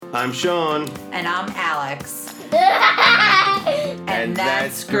I'm Sean. And I'm Alex. And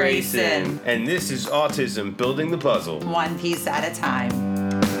that's Grayson. And this is Autism Building the Puzzle. One piece at a time.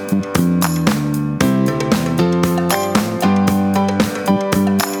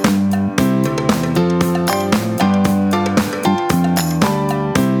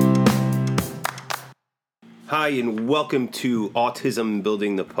 Hi, and welcome to Autism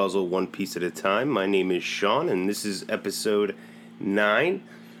Building the Puzzle One Piece at a Time. My name is Sean, and this is episode 9.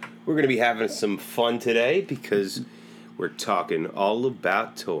 We're going to be having some fun today because we're talking all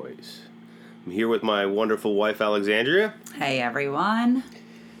about toys. I'm here with my wonderful wife, Alexandria. Hey, everyone.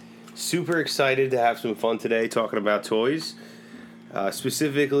 Super excited to have some fun today talking about toys,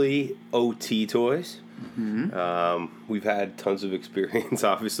 specifically OT toys. Mm-hmm. We've had tons of experience,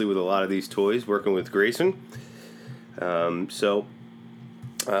 obviously, with a lot of these toys, working with Grayson. So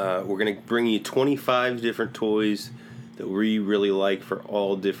we're going to bring you 25 different toys that we really like for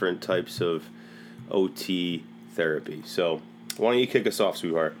all different types of OT therapy. So why don't you kick us off,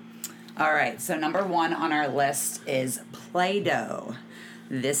 sweetheart? All right, so number 1 on our list is Play-Doh.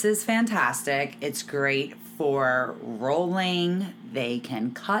 This is fantastic. It's great for rolling. They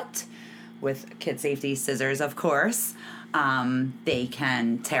can cut with kid safety scissors, of course. They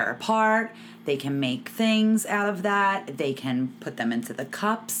can tear apart. They can make things out of that. They can put them into the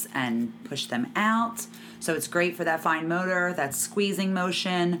cups and push them out. So it's great for that fine motor, that squeezing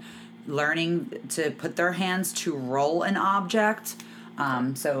motion, learning to put their hands to roll an object.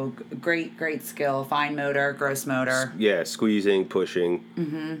 So great skill, fine motor, gross motor. Yeah, squeezing, pushing.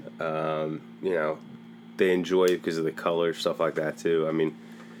 Mm-hmm. They enjoy it because of the color, stuff like that too. I mean,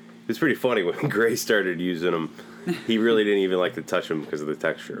 it's pretty funny when Gray started using them. He really didn't even like to touch them because of the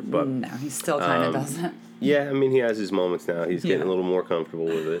texture. But no, he still kind of doesn't. Yeah, I mean, he has his moments now. He's getting a little more comfortable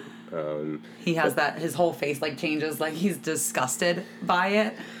with it. He has his whole face changes, he's disgusted by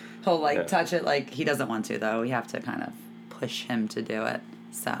it. He'll touch it he doesn't want to, though. We have to kind of push him to do it.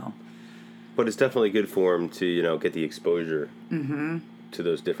 So, but it's definitely good for him to get the exposure to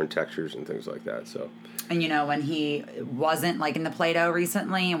those different textures and things like that. So, and when he wasn't in the Play-Doh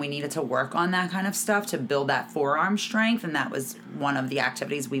recently, and we needed to work on that kind of stuff to build that forearm strength, and that was one of the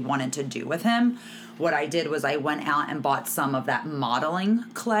activities we wanted to do with him. What I did was I went out and bought some of that modeling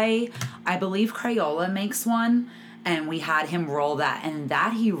clay. I believe Crayola makes one, and we had him roll that, and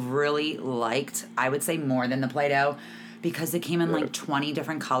that he really liked, I would say more than the Play-Doh, because it came in 20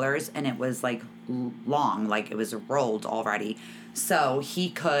 different colors, and it was long, it was rolled already. So he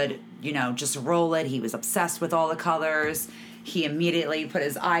could, just roll it. He was obsessed with all the colors. He immediately put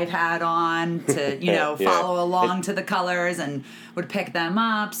his iPad on to, follow along to the colors and would pick them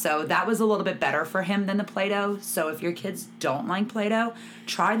up. So that was a little bit better for him than the Play-Doh. So if your kids don't like Play-Doh,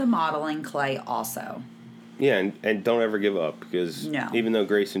 try the modeling clay also. Yeah, and don't ever give up, because even though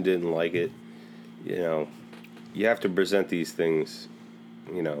Grayson didn't like it, you have to present these things,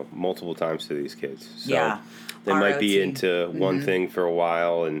 multiple times to these kids. So they might be into one thing for a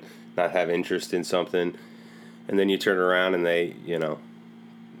while and not have interest in something. And then you turn around and they,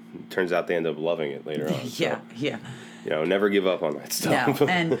 turns out they end up loving it later on. Yeah. Never give up on that stuff. No,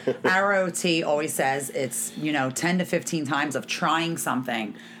 and our OT always says it's, 10 to 15 times of trying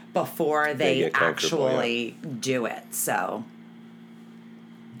something before they actually do it. So,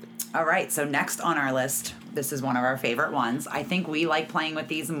 all right. So next on our list, this is one of our favorite ones. I think we like playing with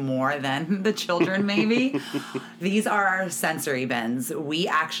these more than the children, maybe. These are our sensory bins. We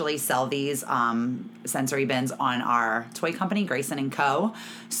actually sell these sensory bins on our toy company, Grayson & Co.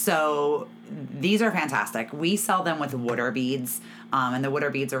 So these are fantastic. We sell them with water beads, and the water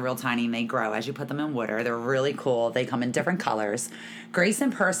beads are real tiny, and they grow as you put them in water. They're really cool. They come in different colors.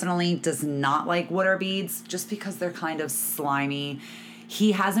 Grayson personally does not like water beads just because they're kind of slimy.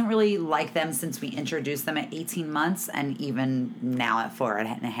 He hasn't really liked them since we introduced them at 18 months and even now at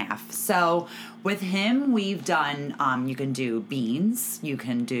 4.5. So with him, we've done, you can do beans, you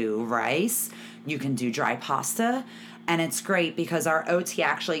can do rice, you can do dry pasta. And it's great because our OT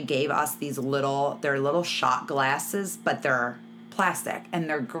actually gave us they're little shot glasses, but they're plastic. And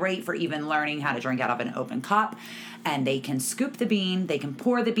they're great for even learning how to drink out of an open cup. And they can scoop the bean, they can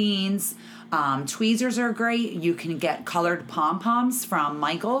pour the beans. Tweezers are great. You can get colored pom-poms from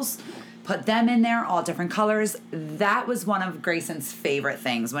Michael's. Put them in there, all different colors. That was one of Grayson's favorite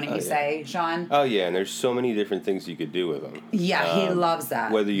things, wouldn't you say, Sean? Oh, yeah, and there's so many different things you could do with them. Yeah, he loves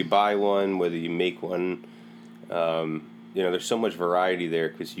that. Whether you buy one, whether you make one, there's so much variety there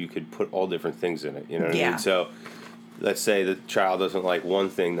because you could put all different things in it. You know what I mean? So let's say the child doesn't like one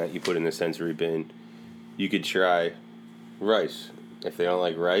thing that you put in the sensory bin. You could try rice. If they don't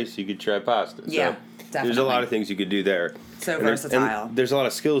like rice, you could try pasta. Yeah. So There's a lot of things you could do there. So versatile. And there's a lot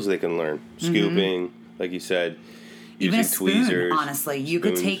of skills they can learn. Scooping, like you said. Even a spoon, tweezers, honestly. You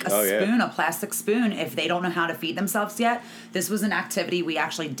could take a spoon, a plastic spoon, if they don't know how to feed themselves yet. This was an activity we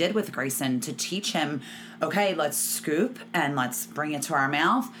actually did with Grayson to teach him, okay, let's scoop and let's bring it to our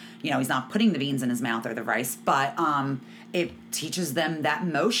mouth. You know, he's not putting the beans in his mouth or the rice, but it teaches them that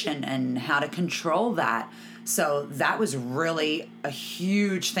motion and how to control that. So that was really a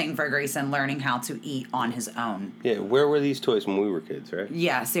huge thing for Grayson, learning how to eat on his own. Yeah, where were these toys when we were kids, right?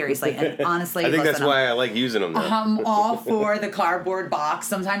 Yeah, seriously. And honestly, I think that's why I like using them now. I'm all for the cardboard box.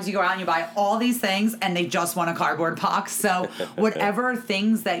 Sometimes you go out and you buy all these things and they just want a cardboard box. So whatever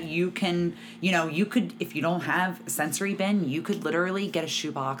things that you can, you could, if you don't have a sensory bin, you could literally get a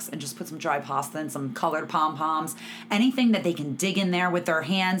shoebox and just put some dry pasta and some colored pom-poms. Anything that they can dig in there with their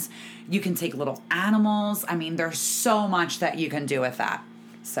hands. You can take little animals. I mean, there's so much that you can do with that.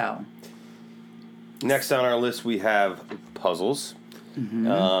 So, next on our list, we have puzzles.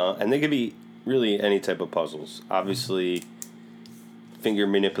 And they could be really any type of puzzles. Obviously, finger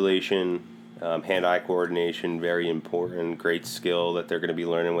manipulation, hand-eye coordination, very important. Great skill that they're going to be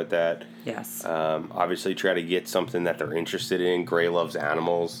learning with that. Yes. Obviously, try to get something that they're interested in. Gray loves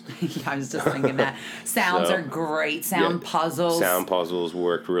animals. Yeah, I was just thinking that. Sounds are great. Puzzles. Sound puzzles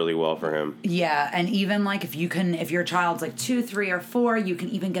worked really well for him. Yeah, and even like if your child's like 2, 3, or 4, you can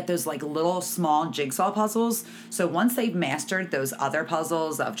even get those like little small jigsaw puzzles. So once they've mastered those other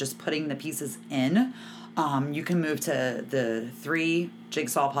puzzles of just putting the pieces in, you can move to the 3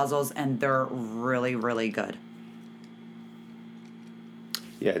 jigsaw puzzles, and they're really, really good.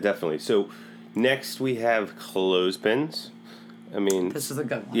 Yeah, definitely. So next we have clothespins. I mean, this is a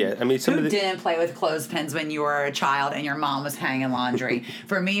good one. Yeah, I mean, who didn't play with clothespins when you were a child and your mom was hanging laundry?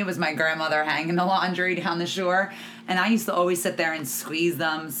 For me, it was my grandmother hanging the laundry down the shore, and I used to always sit there and squeeze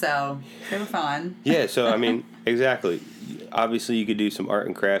them. So they were fun. Yeah. So I mean, exactly. Obviously, you could do some art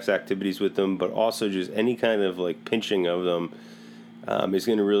and crafts activities with them, but also just any kind of like pinching of them is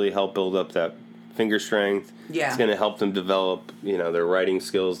going to really help build up that finger strength. Yeah. It's going to help them develop, their writing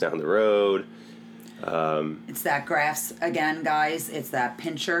skills down the road. It's that grasp again, guys. It's that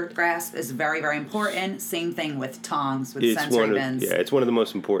pincher grasp is very, very important. Same thing with tongs, with sensory bins. Yeah, it's one of the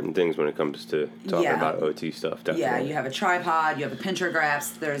most important things when it comes to talking about OT stuff. Definitely. Yeah, you have a tripod, you have a pincher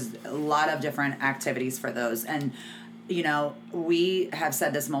grasp. There's a lot of different activities for those, and we have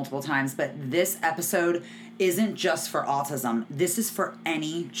said this multiple times, but this episode isn't just for autism. This is for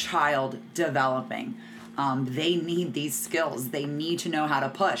any child developing. They need these skills. They need to know how to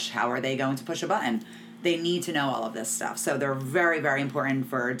push. How are they going to push a button? They need to know all of this stuff. So they're very, very important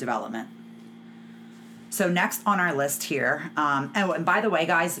for development. So next on our list here, and by the way,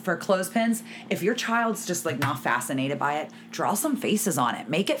 guys, for clothespins, if your child's just like not fascinated by it, draw some faces on it.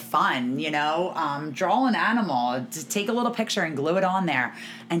 Make it fun, draw an animal, just take a little picture and glue it on there,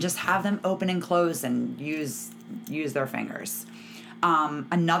 and just have them open and close and use their fingers.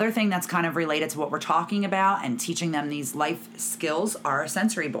 Another thing that's kind of related to what we're talking about and teaching them these life skills are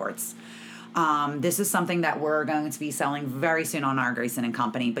sensory boards. This is something that we're going to be selling very soon on our Grayson and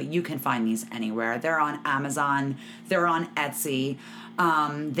Company, but you can find these anywhere. They're on Amazon. They're on Etsy.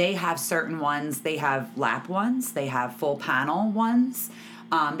 They have certain ones. They have lap ones. They have full panel ones.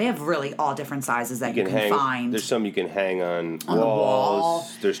 They have really all different sizes that you can find. There's some you can hang on walls. The wall.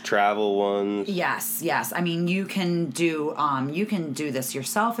 There's travel ones. Yes. I mean, you can do this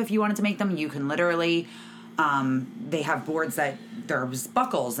yourself if you wanted to make them. You can literally. They have boards that there's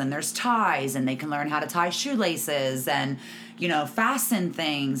buckles and there's ties, and they can learn how to tie shoelaces and fasten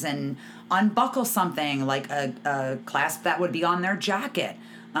things and unbuckle something like a clasp that would be on their jacket.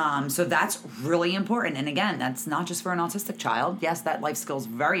 So that's really important. And again, that's not just for an autistic child. Yes, that life skill is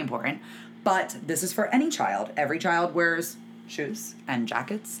very important, but this is for any child. Every child wears shoes and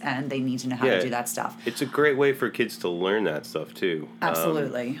jackets, and they need to know how to do that stuff. It's a great way for kids to learn that stuff too.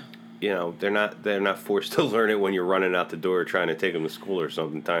 Absolutely. They're not forced to learn it when you're running out the door trying to take them to school or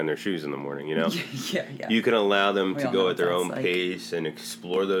something, tying their shoes in the morning. Yeah. You can allow them to go at their own pace and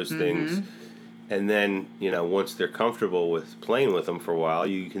explore those things. And then, once they're comfortable with playing with them for a while,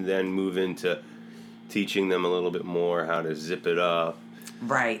 you can then move into teaching them a little bit more how to zip it up.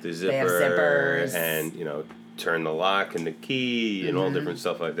 Right. The zipper. They have zippers. And, turn the lock and the key and all different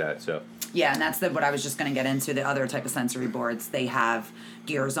stuff like that. So. Yeah, and that's what I was just going to get into. The other type of sensory boards, they have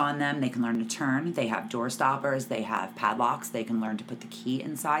gears on them. They can learn to turn. They have door stoppers. They have padlocks. They can learn to put the key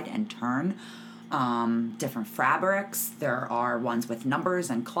inside and turn. Different fabrics. There are ones with numbers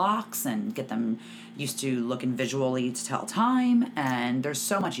and clocks, and get them used to looking visually to tell time. And there's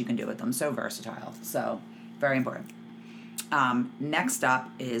so much you can do with them. So versatile. So very important. Next up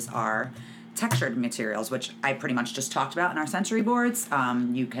is our textured materials, which I pretty much just talked about in our sensory boards.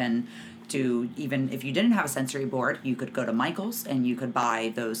 You can do, even if you didn't have a sensory board, you could go to Michael's and you could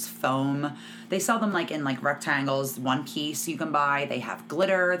buy those foam. They sell them like in like rectangles, one piece you can buy. They have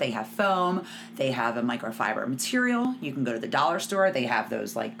glitter, they have foam, they have a microfiber material. You can go to the dollar store. They have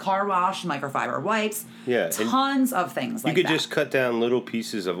those like car wash microfiber wipes. Yeah, tons of things like that. You could just cut down little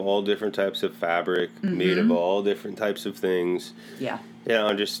pieces of all different types of fabric, made of all different types of things. Yeah. You know,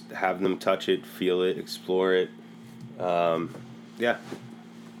 and just have them touch it, feel it, explore it. Yeah.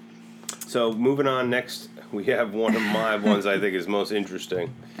 So moving on, next we have one of my ones I think is most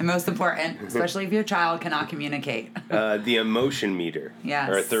interesting. And most important, especially if your child cannot communicate. The emotion meter. Yes.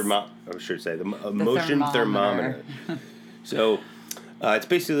 Or I should say the emotion thermometer. So it's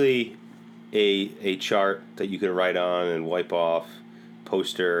basically a chart that you can write on and wipe off,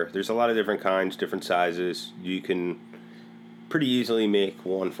 poster. There's a lot of different kinds, different sizes. You can pretty easily make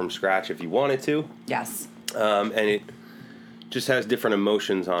one from scratch if you wanted to. Yes. And it just has different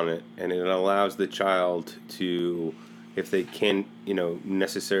emotions on it, and it allows the child to, if they can't,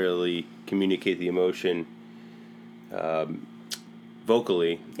 necessarily communicate the emotion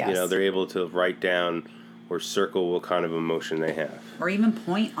vocally, yes. They're able to write down or circle what kind of emotion they have. Or even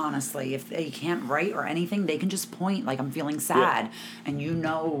point, honestly. If they can't write or anything, they can just point, like, I'm feeling sad, and you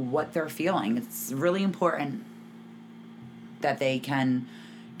know what they're feeling. It's really important that they can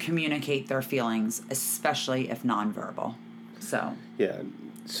communicate their feelings, especially if nonverbal. So. Yeah.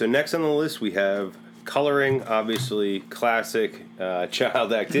 So next on the list we have coloring, obviously classic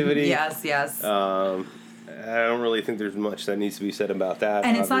child activity. Yes. I don't really think there's much that needs to be said about that.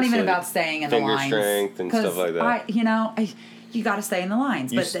 And it's not even about staying in the lines. Finger strength and stuff like that. You got to stay in the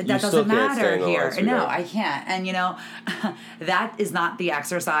lines, but that doesn't matter here. No, I can't. And that is not the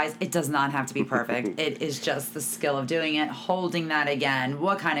exercise. It does not have to be perfect. It is just the skill of doing it, holding that again.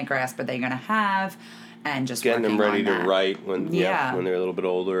 What kind of grasp are they going to have? And just getting them ready to write when they're a little bit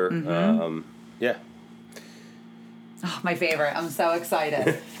older. Oh, my favorite. I'm so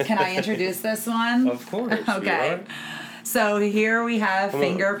excited. Can I introduce this one? Of course. Okay. So here we have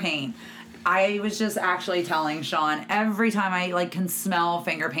finger paint. I was just actually telling Sean, every time I can smell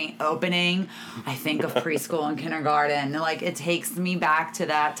finger paint opening, I think of preschool and kindergarten. It takes me back to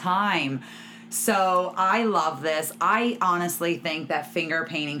that time. So I love this. I honestly think that finger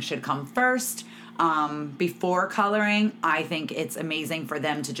painting should come first. Before coloring. I think it's amazing for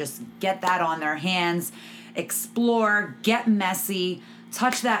them to just get that on their hands, explore, get messy,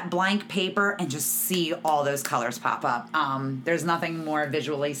 touch that blank paper, and just see all those colors pop up. There's nothing more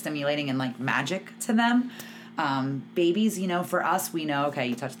visually stimulating and magic to them. Babies, for us, we know, okay,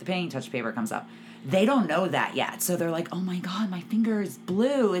 you touch the paint, you touch the paper, it comes up. They don't know that yet. So they're like, oh my God, my finger is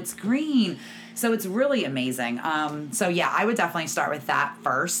blue, it's green. So it's really amazing. I would definitely start with that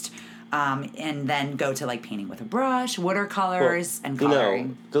first. And then go to painting with a brush, watercolors, and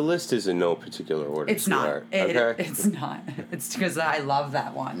coloring. The list is in no particular order. It's not. It's not. It's because I love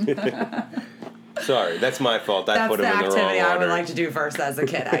that one. Sorry, that's my fault. I put them in the wrong order. That's the activity I would like to do first as a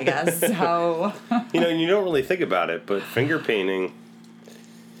kid, I guess. So. You don't really think about it, but finger painting,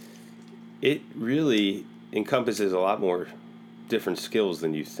 it really encompasses a lot more different skills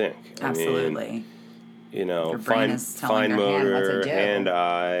than you think. Absolutely. Fine motor,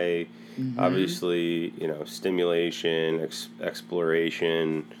 hand-eye. Obviously, stimulation,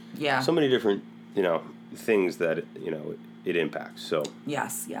 exploration. Yeah. So many different, things that, it impacts. So.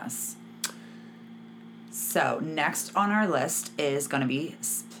 Yes. So next on our list is going to be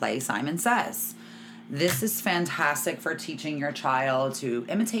Play Simon Says. This is fantastic for teaching your child to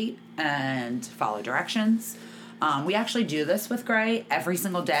imitate and follow directions. We actually do this with Gray every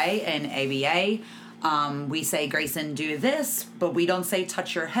single day in ABA. We say, Grayson, do this, but we don't say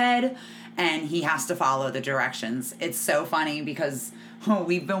touch your head, and he has to follow the directions. It's so funny because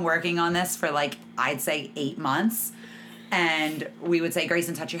we've been working on this for I'd say 8 months, and we would say,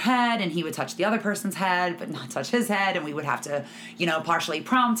 Grayson, touch your head, and he would touch the other person's head, but not touch his head, and we would have to, partially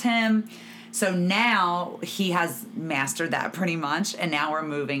prompt him. So now he has mastered that pretty much, and now we're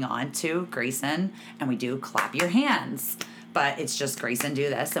moving on to Grayson, and we do clap your hands. But it's just Grayson, do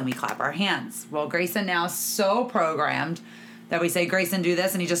this, and we clap our hands. Well, Grayson now is so programmed that we say, Grayson, do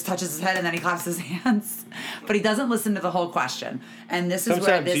this, and he just touches his head, and then he claps his hands. But he doesn't listen to the whole question. And this is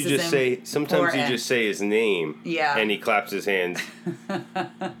where this is important. Sometimes you just say his name, yeah, and he claps his hands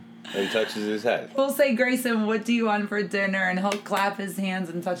and touches his head. We'll say, Grayson, what do you want for dinner? And he'll clap his hands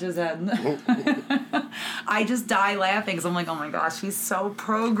and touch his head. I just die laughing because I'm like, oh my gosh, he's so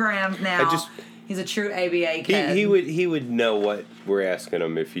programmed now. He's a true ABA kid. He would know what we're asking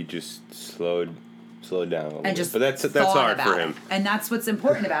him if he just slowed slow down a little and bit. just But that's hard for him. And that's what's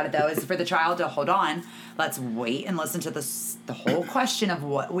important about it, though, is for the child to hold on. Let's wait and listen to the whole question of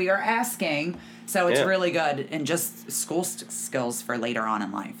what we are asking. So it's really good, and just school skills for later on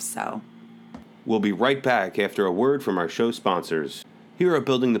in life. So we'll be right back after a word from our show sponsors. Here at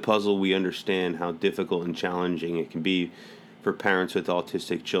Building the Puzzle, we understand how difficult and challenging it can be for parents with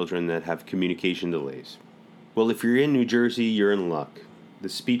autistic children that have communication delays. Well, if you're in New Jersey, you're in luck. The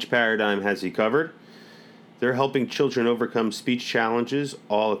Speech Paradigm has you covered. They're helping children overcome speech challenges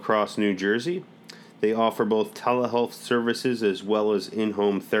all across New Jersey. They offer both telehealth services as well as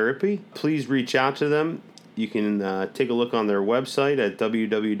in-home therapy. Please reach out to them. You can take a look on their website at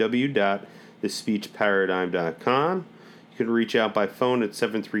www.thespeechparadigm.com. You can reach out by phone at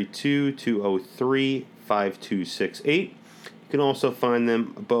 732-203-5268. You can also find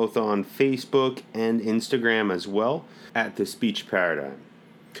them both on Facebook and Instagram as well at The Speech Paradigm.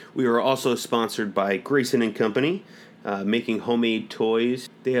 We are also sponsored by Grayson & Company, making homemade toys.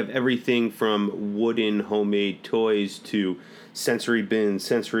 They have everything from wooden homemade toys to sensory bins,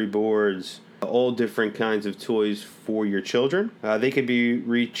 sensory boards, all different kinds of toys for your children. They can be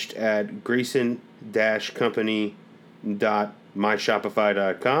reached at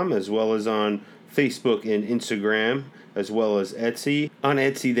grayson-company.myshopify.com, as well as on Facebook and Instagram, as well as Etsy. On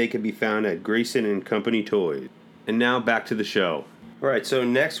Etsy, they can be found at Grayson & Company Toys. And now back to the show. All right, so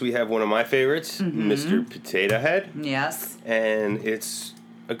next we have one of my favorites, Mr. Potato Head. Yes. And it's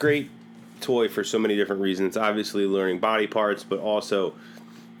a great toy for so many different reasons. Obviously, learning body parts, but also,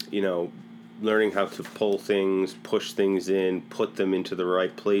 learning how to pull things, push things in, put them into the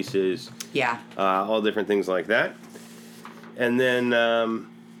right places. Yeah. All different things like that. And then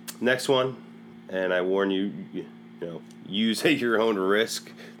next one, and I warn you, use at your own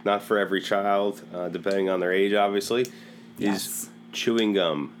risk, not for every child, depending on their age, obviously, is chewing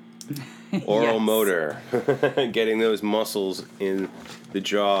gum, oral motor, getting those muscles in the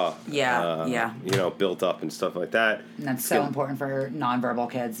jaw, built up and stuff like that. And that's so important for nonverbal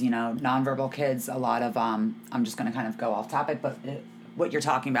kids. Nonverbal kids, a lot of, I'm just going to kind of go off topic, but what you're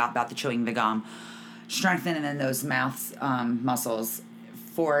talking about the chewing the gum, strengthening in those mouth muscles.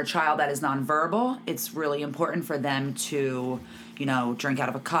 For a child that is nonverbal, it's really important for them to, drink out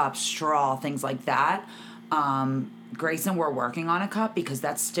of a cup, straw, things like that. Grayson, we're working on a cup because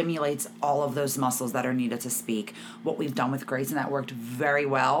that stimulates all of those muscles that are needed to speak. What we've done with Grayson that worked very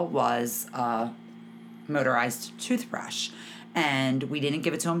well was a motorized toothbrush. And we didn't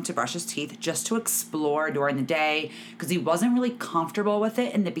give it to him to brush his teeth, just to explore during the day because he wasn't really comfortable with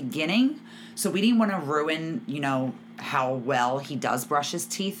it in the beginning. So we didn't want to ruin, how well he does brush his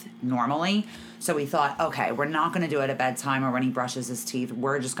teeth normally. So we thought, okay, we're not going to do it at bedtime or when he brushes his teeth.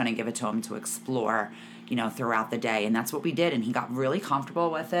 We're just going to give it to him to explore, throughout the day. And that's what we did. And he got really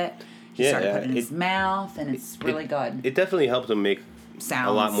comfortable with it. He started putting it in his mouth, and it's really good. It definitely helped him make sounds.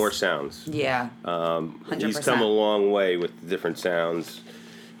 A lot more sounds. Yeah. 100%. He's come a long way with the different sounds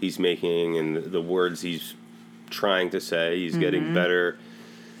he's making and the words he's trying to say. He's getting better,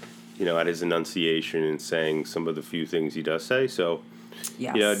 at his enunciation and saying some of the few things he does say. So,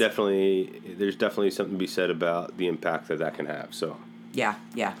 there's definitely something to be said about the impact that can have. So, yeah.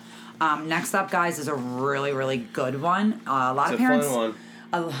 Next up, guys, is a really, really good one. A lot of parents. It's a fun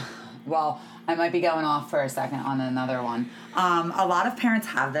one. Well, I might be going off for a second on another one. A lot of parents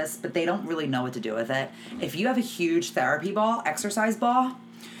have this, but they don't really know what to do with it. If you have a huge therapy ball, exercise ball,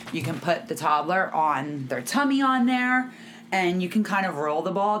 you can put the toddler on their tummy on there, and you can kind of roll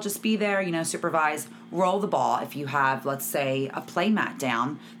the ball. Just be there, supervise. Roll the ball. If you have, let's say, a play mat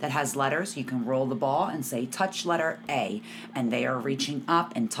down that has letters, you can roll the ball and say, touch letter A. And they are reaching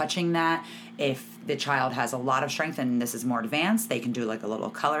up and touching that. If the child has a lot of strength and this is more advanced, they can do like a little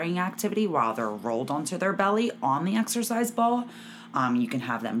coloring activity while they're rolled onto their belly on the exercise ball. You can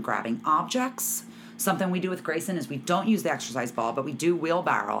have them grabbing objects. Something we do with Grayson is we don't use the exercise ball, but we do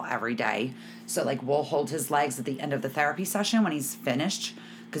wheelbarrow every day. So we'll hold his legs at the end of the therapy session when he's finished,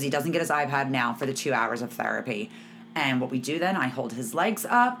 because he doesn't get his iPad now for the 2 hours of therapy. And what we do then, I hold his legs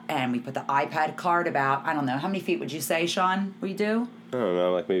up and we put the iPad card about, I don't know, how many feet would you say, Sean, we do? I don't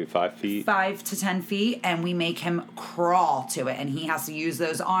know, like maybe 5 feet. 5 to 10 feet, and we make him crawl to it, and he has to use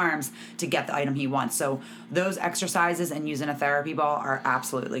those arms to get the item he wants. So those exercises and using a therapy ball are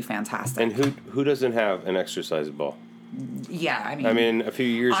absolutely fantastic. And who doesn't have an exercise ball? Yeah, I mean, a few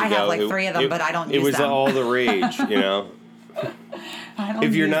years ago, I have like 3 of them, but I don't use them. It was all the rage,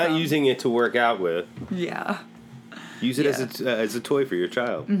 If you're not using it to work out with, use it as a toy for your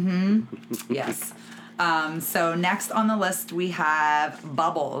child. Mm-hmm. Yes. So next on the list we have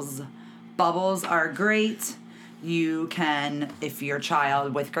bubbles. Bubbles are great. You can, if your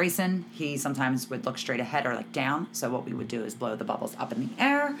child with Grayson, he sometimes would look straight ahead or like down. So what we would do is blow the bubbles up in the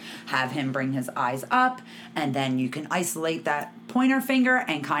air, have him bring his eyes up, and then you can isolate that pointer finger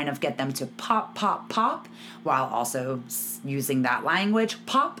and kind of get them to pop, pop, pop, while also using that language,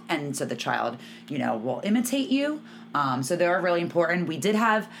 pop, and so the child, will imitate you. So they're really important. We did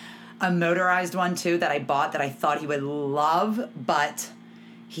have a motorized one too that I bought that I thought he would love, but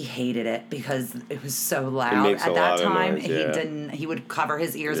he hated it because it was so loud at that time. He would cover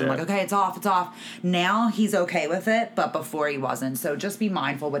his ears and okay, it's off. Now he's okay with it, but before he wasn't. So just be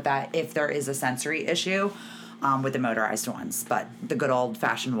mindful with that if there is a sensory issue with the motorized ones. But the good old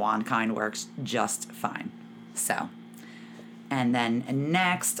fashioned wand kind works just fine. So, and then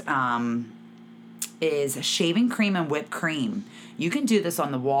next is shaving cream and whipped cream. You can do this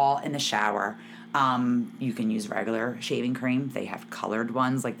on the wall in the shower. You can use regular shaving cream. They have colored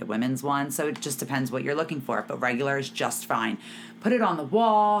ones like the women's one. So it just depends what you're looking for. But regular is just fine. Put it on the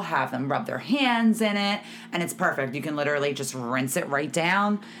wall, have them rub their hands in it, and it's perfect. You can literally just rinse it right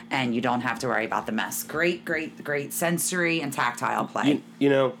down and you don't have to worry about the mess. Great, great, great sensory and tactile play.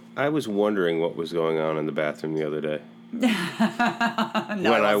 I was wondering what was going on in the bathroom the other day. No,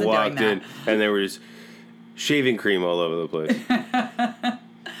 when I walked in and there was shaving cream all over the place.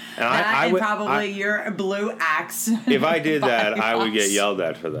 And probably your blue axe. If I did that, I would get yelled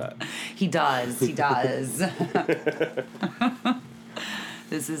at for that. He does.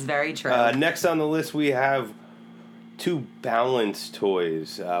 This is very true. Next on the list, we have 2 balance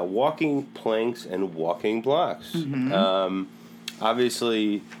toys, walking planks and walking blocks. Mm-hmm.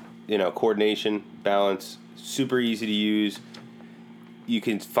 Obviously, coordination, balance, super easy to use. You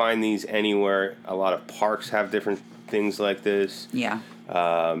can find these anywhere. A lot of parks have different things like this. Yeah.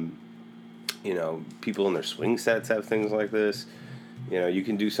 People in their swing sets have things like this. You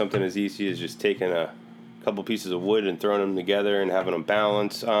can do something as easy as just taking a couple pieces of wood and throwing them together and having them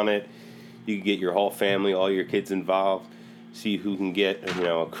balance on it. You can get your whole family, all your kids involved, see who can get,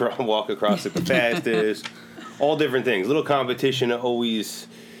 walk across it the fastest. All different things. Little competition always,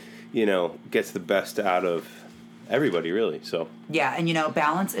 gets the best out of everybody, really. So yeah, and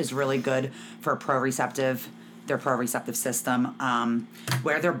balance is really good for their proprioceptive system,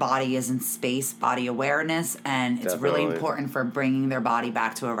 where their body is in space, body awareness, and it's really important for bringing their body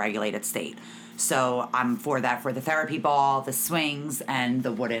back to a regulated state. So I'm for that for the therapy ball, the swings, and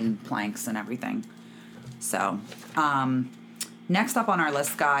the wooden planks and everything. So next up on our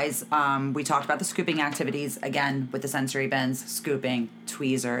list, guys, we talked about the scooping activities, again, with the sensory bins, scooping,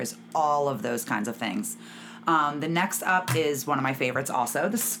 tweezers, all of those kinds of things. The next up is one of my favorites also,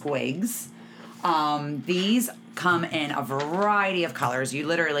 the squigs. These come in a variety of colors. You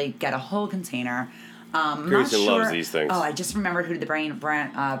literally get a whole container. Grayson loves these things. Oh, I just remembered who the brand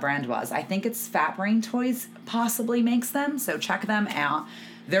was. I think it's Fat Brain Toys possibly makes them, so check them out.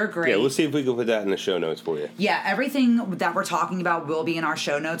 They're great. Yeah, we'll see if we can put that in the show notes for you. Yeah, everything that we're talking about will be in our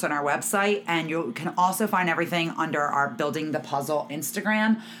show notes on our website, and you can also find everything under our Building the Puzzle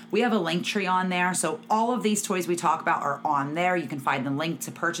Instagram. We have a link tree on there, so all of these toys we talk about are on there. You can find the link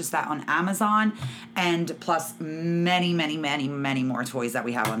to purchase that on Amazon, and plus many, many, many, many more toys that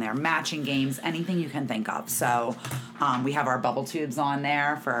we have on there. Matching games, anything you can think of. So we have our bubble tubes on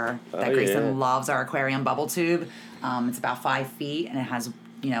there that Grayson loves, our aquarium bubble tube. It's about 5 feet, and it has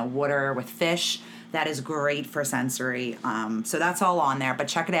water with fish. That is great for sensory. So that's all on there. But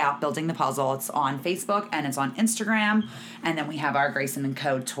check it out, Building the Puzzle. It's on Facebook and it's on Instagram. And then we have our Grayson &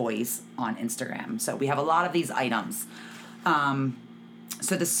 Co. toys on Instagram. So we have a lot of these items.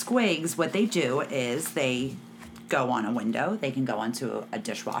 So the squigs, what they do is they go on a window. They can go onto a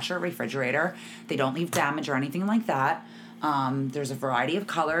dishwasher, refrigerator. They don't leave damage or anything like that. There's a variety of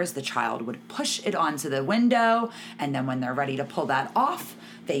colors. The child would push it onto the window, and then when they're ready to pull that off,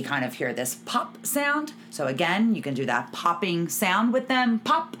 they kind of hear this pop sound. So again, you can do that popping sound with them,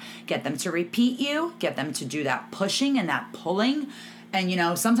 pop, get them to repeat you, get them to do that pushing and that pulling.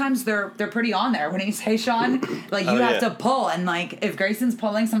 And sometimes they're pretty on there. When you say, Sean, like you have to pull, and like if Grayson's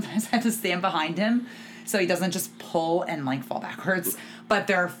pulling, sometimes I have to stand behind him so he doesn't just pull and like fall backwards. But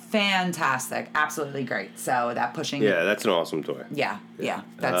they're fantastic, absolutely great. So that pushing, that's an awesome toy. Yeah,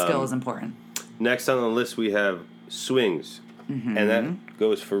 that skill is important. Next on the list we have swings, and that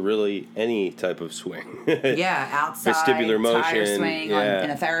goes for really any type of swing. Outside vestibular motion, tire swing in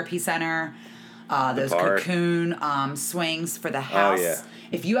a therapy center. Those cocoon swings for the house. Oh, yeah.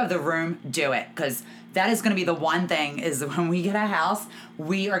 If you have the room, do it, because that is going to be the one thing is when we get a house,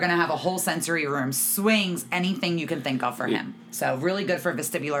 we are going to have a whole sensory room, swings, anything you can think of for him. So really good for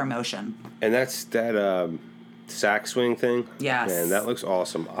vestibular motion. And that's sack swing thing. Yes. Man, that looks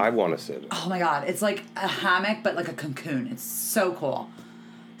awesome. I want to sit. Oh my God. It's like a hammock, but like a cocoon. It's so cool.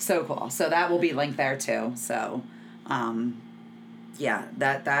 So cool. So that will be linked there too. So, yeah,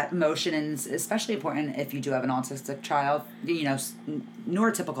 that motion is especially important if you do have an autistic child. You know,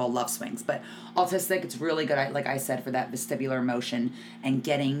 neurotypical love swings, but autistic, it's really good, like I said, for that vestibular motion and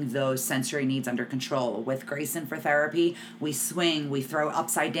getting those sensory needs under control. With Grayson for therapy, we swing, we throw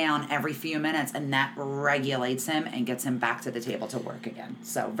upside down every few minutes, and that regulates him and gets him back to the table to work again.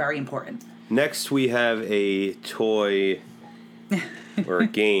 So very important. Next, we have a toy or a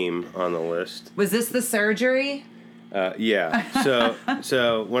game on the list. Was this the surgery? Yeah.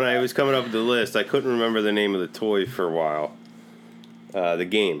 So when I was coming up with the list, I couldn't remember the name of the toy for a while. The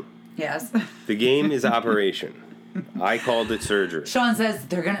game. Yes. The game is Operation. I called it Surgery. Sean says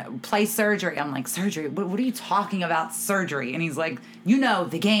they're going to play surgery. I'm like, surgery? What are you talking about, surgery? And he's like,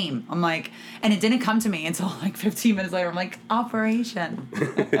 the game. I'm like, and it didn't come to me until like 15 minutes later. I'm like, Operation.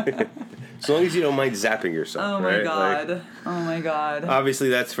 As long as you don't mind zapping yourself. Oh my right? God. Oh my God. Obviously,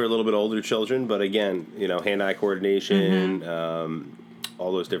 that's for a little bit older children, but again, hand-eye coordination,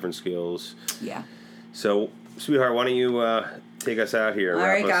 all those different skills. Yeah. So, sweetheart, why don't you take us out here? All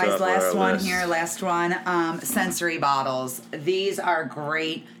right, guys, last one. Sensory bottles. These are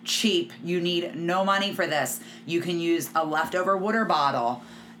great, cheap. You need no money for this. You can use a leftover water bottle.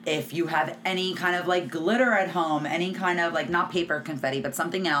 If you have any kind of like glitter at home, any kind of like, not paper confetti, but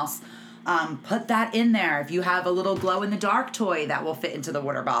something else, put that in there. If you have a little glow-in-the-dark toy that will fit into the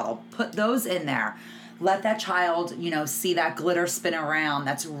water bottle, put those in there. Let that child, see that glitter spin around.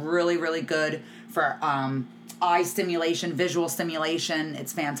 That's really, really good for eye stimulation, visual stimulation.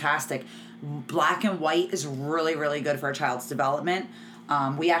 It's fantastic. Black and white is really, really good for a child's development.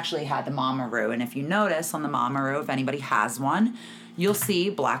 We actually had the Mamaroo, and if you notice on the Mamaroo, if anybody has one, you'll see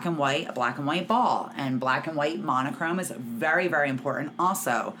a black and white ball, and black and white monochrome is very, very important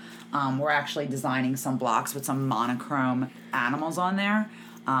also. We're actually designing some blocks with some monochrome animals on there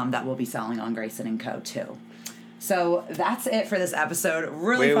that we'll be selling on Grayson & Co. too. So that's it for this episode.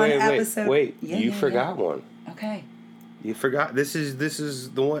 Really fun episode. Wait, you forgot one. Okay. You forgot. This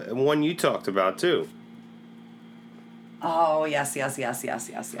is the one you talked about too. Oh, yes.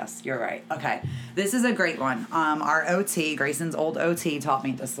 You're right. Okay. This is a great one. Our OT, Grayson's old OT, taught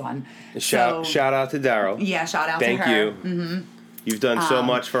me this one. Shout out to Daryl. Yeah, shout out to her. Thank you. Mm-hmm. You've done so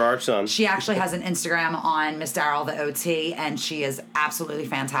much for our son. She actually has an Instagram on Miss Daryl, the OT, and she is absolutely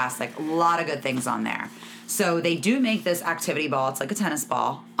fantastic. A lot of good things on there. So they do make this activity ball. It's like a tennis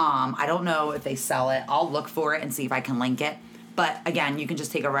ball. I don't know if they sell it. I'll look for it and see if I can link it. But again, you can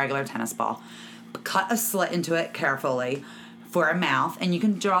just take a regular tennis ball, cut a slit into it carefully for a mouth, and you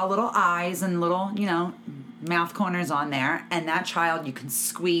can draw little eyes and little, mouth corners on there, and that child, you can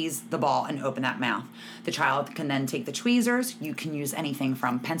squeeze the ball and open that mouth. The child can then take the tweezers. You can use anything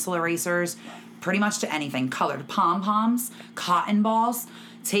from pencil erasers, pretty much to anything, colored pom-poms, cotton balls.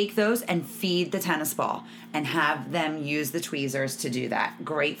 Take those and feed the tennis ball and have them use the tweezers to do that.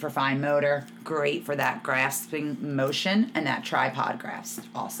 Great for fine motor, great for that grasping motion and that tripod grasp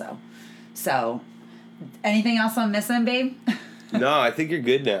also. So, anything else I'm missing, babe? No, I think you're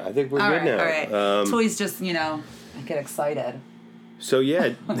good now. I think we're good now. All right. Toys just, I get excited. So,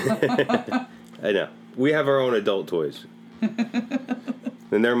 yeah. I know. We have our own adult toys.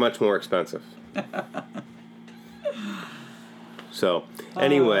 And they're much more expensive. So,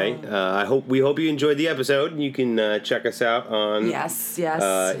 anyway, we hope you enjoyed the episode. You can check us out on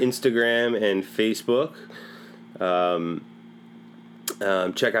Instagram and Facebook.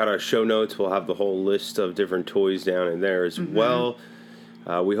 Check out our show notes. We'll have the whole list of different toys down in there as well.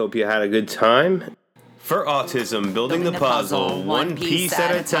 We hope you had a good time. For Autism, building the puzzle, one piece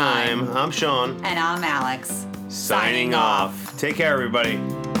at a time. I'm Sean. And I'm Alex. Signing off. Take care, everybody.